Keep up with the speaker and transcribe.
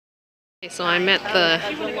So I'm at the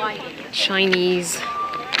Chinese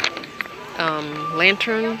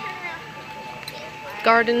lantern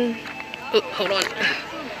garden. Oh, hold on.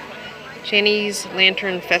 Chinese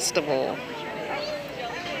Lantern Festival.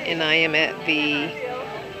 And I am at the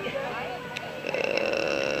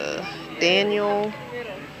Daniel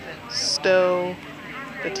Stowe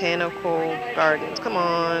Botanical Gardens. Come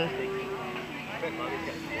on.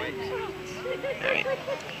 Alright.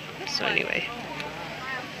 So anyway.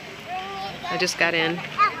 I just got in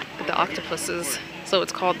with the octopuses, so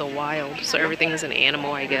it's called the wild, so everything's an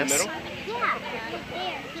animal, I guess.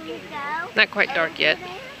 Not quite dark yet,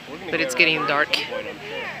 but it's getting dark.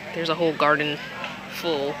 There's a whole garden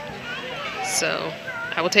full, so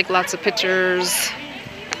I will take lots of pictures.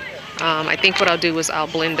 I think what I'll do is I'll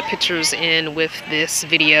blend the pictures in with this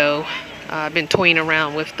video. I've been toying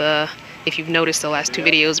around with the, if you've noticed the last two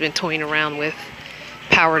videos, been toying around with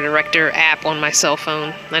Power Director app on my cell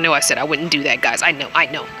phone. I know I said I wouldn't do that, guys. I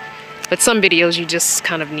know. But some videos you just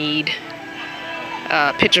kind of need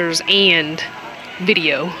pictures and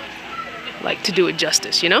video, like, to do it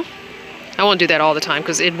justice, you know? I won't do that all the time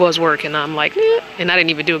because it was work and I'm like, eh, and I didn't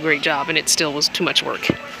even do a great job and it still was too much work.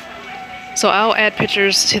 So I'll add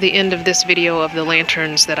pictures to the end of this video of the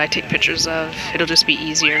lanterns that I take pictures of. It'll just be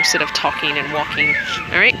easier instead of talking and walking.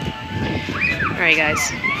 Alright? Alright,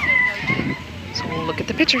 guys. So we'll look at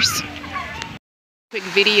the pictures. Quick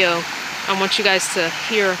video. I want you guys to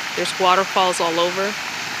hear there's waterfalls all over.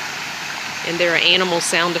 And there are animal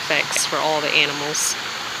sound effects for all the animals.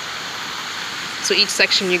 So each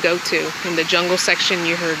section you go to. In the jungle section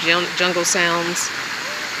you heard jungle sounds.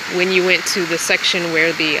 When you went to the section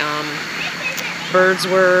where the birds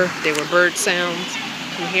were, there were bird sounds.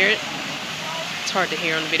 Can you hear it? It's hard to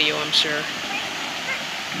hear on the video, I'm sure.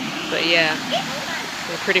 But yeah,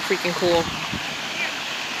 they're pretty freaking cool.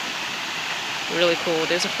 Really cool.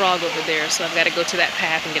 There's a frog over there, so I've got to go to that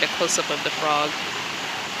path and get a close-up of the frog.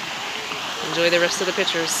 Enjoy the rest of the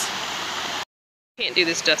pictures. Can't do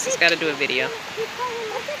this justice, got to do a video.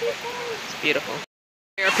 It's beautiful.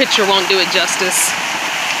 A picture won't do it justice.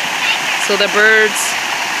 So the birds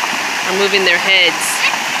are moving their heads.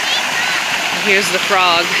 Here's the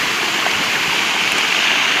frog.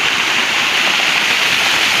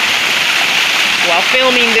 While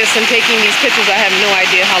filming this and taking these pictures, I have no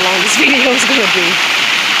idea how long this video is going to be.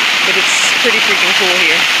 But it's pretty freaking cool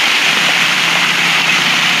here.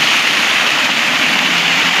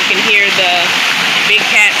 You can hear the big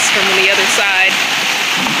cats from the other side.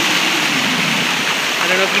 I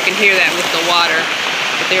don't know if you can hear that with the water,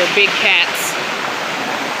 but there are big cats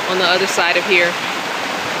on the other side of here.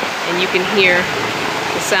 And you can hear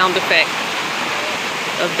the sound effect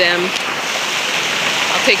of them.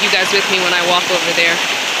 I'll take you guys with me when I walk over there.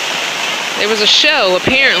 There was a show,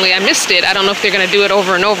 apparently. I missed it. I don't know if they're going to do it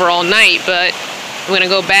over and over all night, but I'm going to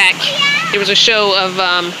go back. There was a show of,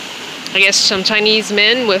 I guess, some Chinese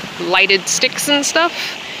men with lighted sticks and stuff.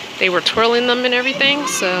 They were twirling them and everything,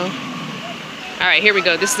 so. All right, here we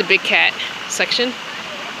go. This is the big cat section.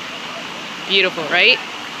 Beautiful, right?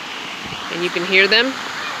 And you can hear them.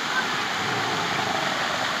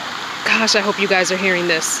 Gosh, I hope you guys are hearing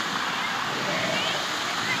this.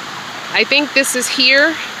 I think this is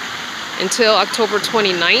here until October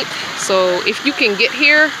 29th. So if you can get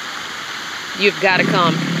here, you've got to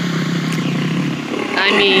come.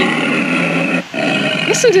 I mean,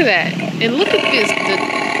 listen to that. And look at this.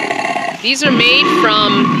 These are made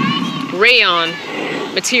from rayon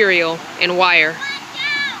material and wire.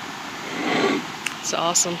 It's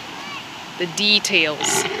awesome. The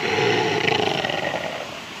details.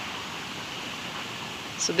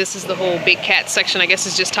 So this is the whole big cat section. I guess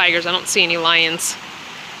it's just tigers. I don't see any lions.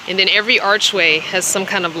 And then every archway has some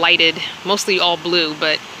kind of lighted, mostly all blue,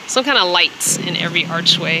 but some kind of lights in every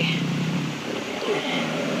archway.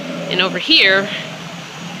 And over here,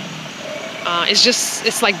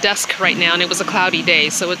 it's like dusk right now, and it was a cloudy day,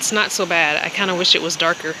 so it's not so bad. I kind of wish it was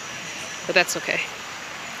darker, but that's okay.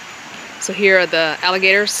 So here are the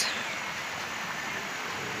alligators.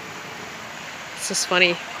 It's just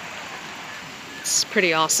funny. It's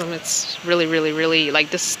pretty awesome. It's really, like,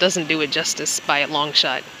 this doesn't do it justice by a long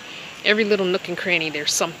shot. Every little nook and cranny,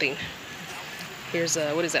 there's something. Here's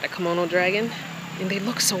a, what is that, a kimono dragon? And they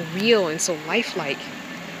look so real and so lifelike.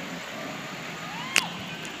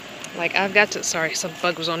 Like, I've got to, sorry, some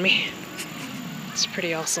bug was on me. It's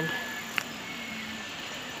pretty awesome.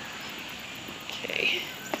 Okay.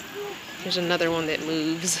 Here's another one that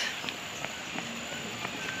moves.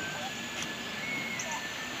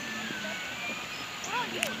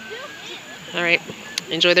 All right,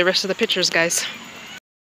 enjoy the rest of the pictures, guys.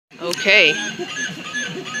 Okay.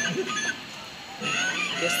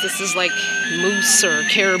 Guess this is like moose or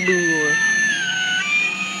caribou or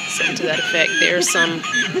something to that effect. There's some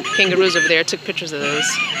kangaroos over there. I took pictures of those.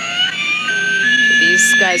 But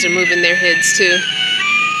these guys are moving their heads too.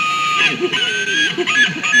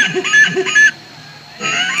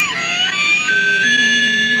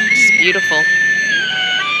 It's beautiful.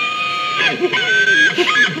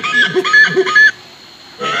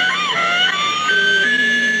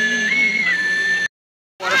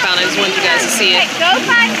 Water fountain. I just wanted you guys to see it.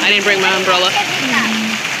 I didn't bring my umbrella.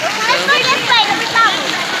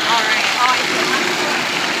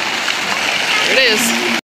 There it is.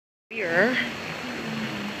 We are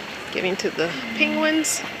getting to the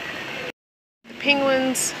penguins. The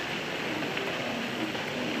penguins,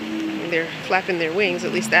 they're flapping their wings,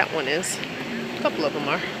 at least that one is. A couple of them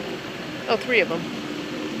are. Oh, 3 of them.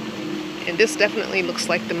 And this definitely looks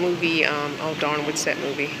like the movie, oh darn, what's that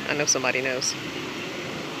movie? I know somebody knows.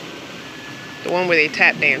 The one where they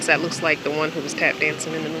tap dance, that looks like the one who was tap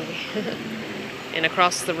dancing in the movie. And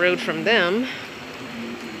across the road from them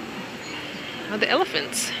are the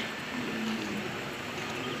elephants.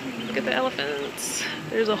 Look at the elephants.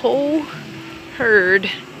 There's a whole herd.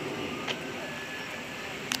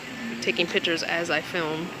 I'm taking pictures as I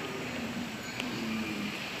film.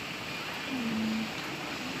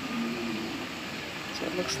 So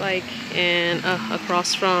it looks like, and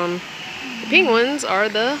across from the penguins are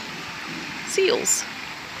the seals.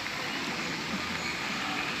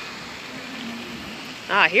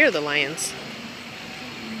 Ah, here are the lions.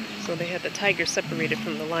 So they had the tigers separated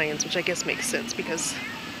from the lions, which I guess makes sense because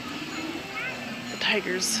the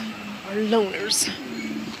tigers are loners.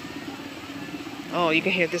 Oh, you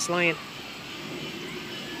can hear this lion.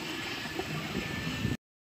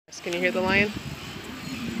 Can you hear the lion?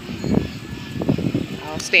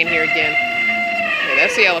 I'll stand here again. Yeah,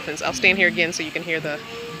 that's the elephants. I'll stand here again so you can hear the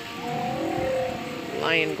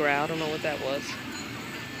lion growl. I don't know what that was.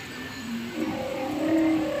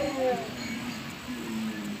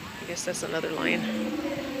 I guess that's another lion.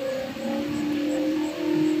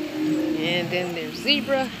 And then there's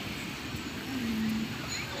zebra.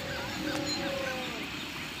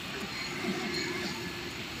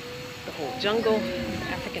 The whole jungle,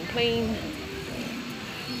 African plain.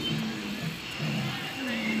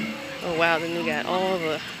 Oh wow, then we got all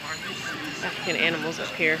the African animals up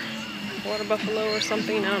here. Water buffalo or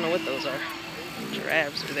something, I don't know what those are.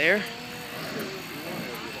 Giraffes are there.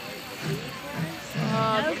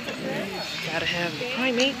 Gotta have the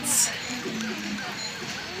primates.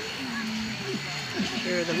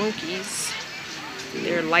 Here are the monkeys.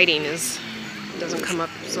 Their lighting doesn't come up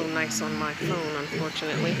so nice on my phone,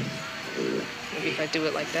 unfortunately. Maybe if I do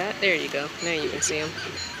it like that. There you go. Now you can see them.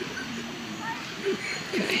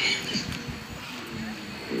 Okay.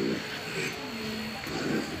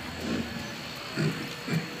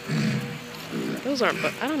 Those aren't,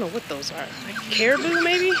 but I don't know what those are. Like caribou,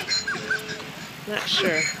 maybe? Not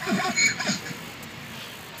sure.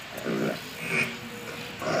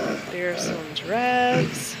 There are some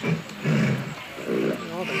giraffes.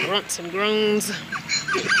 And all the grunts and groans.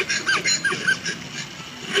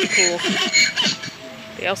 Cool.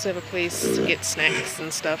 They also have a place to get snacks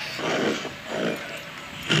and stuff.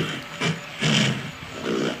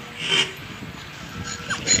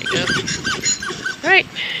 There you go. Alright,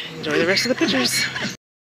 enjoy the rest of the pictures.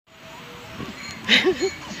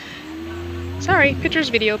 Sorry, pictures,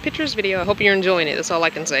 video. I hope you're enjoying it. That's all I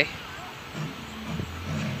can say.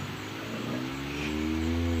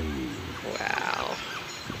 Wow.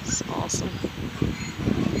 That's awesome.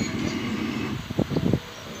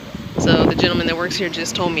 So the gentleman that works here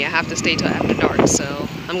just told me I have to stay till after dark. So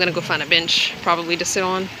I'm going to go find a bench probably to sit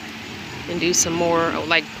on and do some more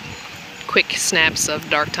like quick snaps of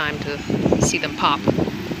dark time to see them pop.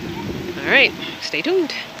 Alright, stay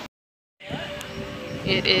tuned.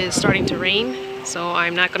 It is starting to rain, so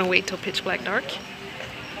I'm not going to wait till pitch black dark.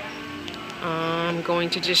 I'm going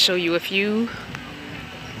to just show you a few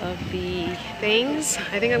of the things.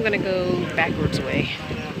 I think I'm going to go backwards way.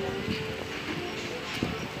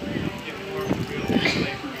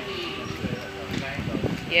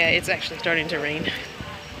 Yeah, it's actually starting to rain.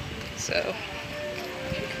 So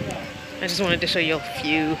I just wanted to show you a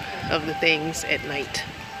few of the things at night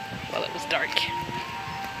while it was dark.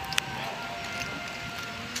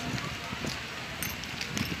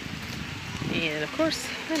 And of course,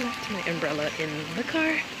 I left my umbrella in the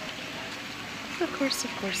car. Of course.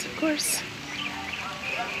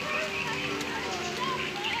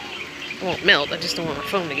 It won't melt, I just don't want my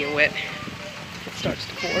phone to get wet. It starts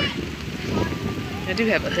to pour. I do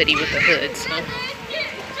have a hoodie with a hood, so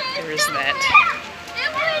there is that.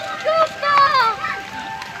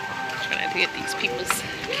 I'm trying to get these people's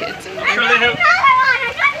kids in there.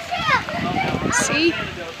 See?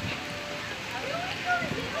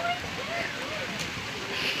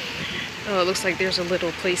 Oh, it looks like there's a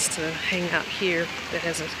little place to hang out here that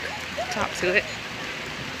has a top to it.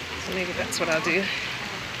 So maybe that's what I'll do.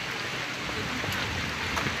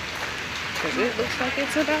 Because it looks like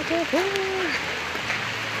it's about to pour.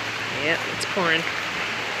 Yep, it's pouring.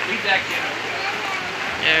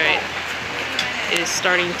 Alright. It is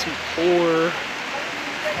starting to pour.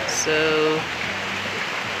 So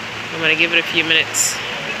I'm going to give it a few minutes.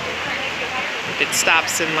 If it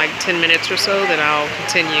stops in like 10 minutes or so, then I'll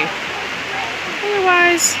continue.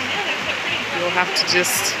 Otherwise, you'll have to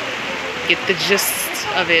just get the gist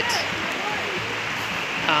of it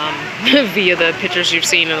via the pictures you've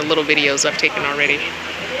seen and the little videos I've taken already.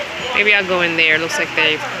 Maybe I'll go in there. It looks like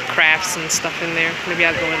they have crafts and stuff in there. Maybe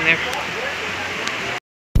I'll go in there.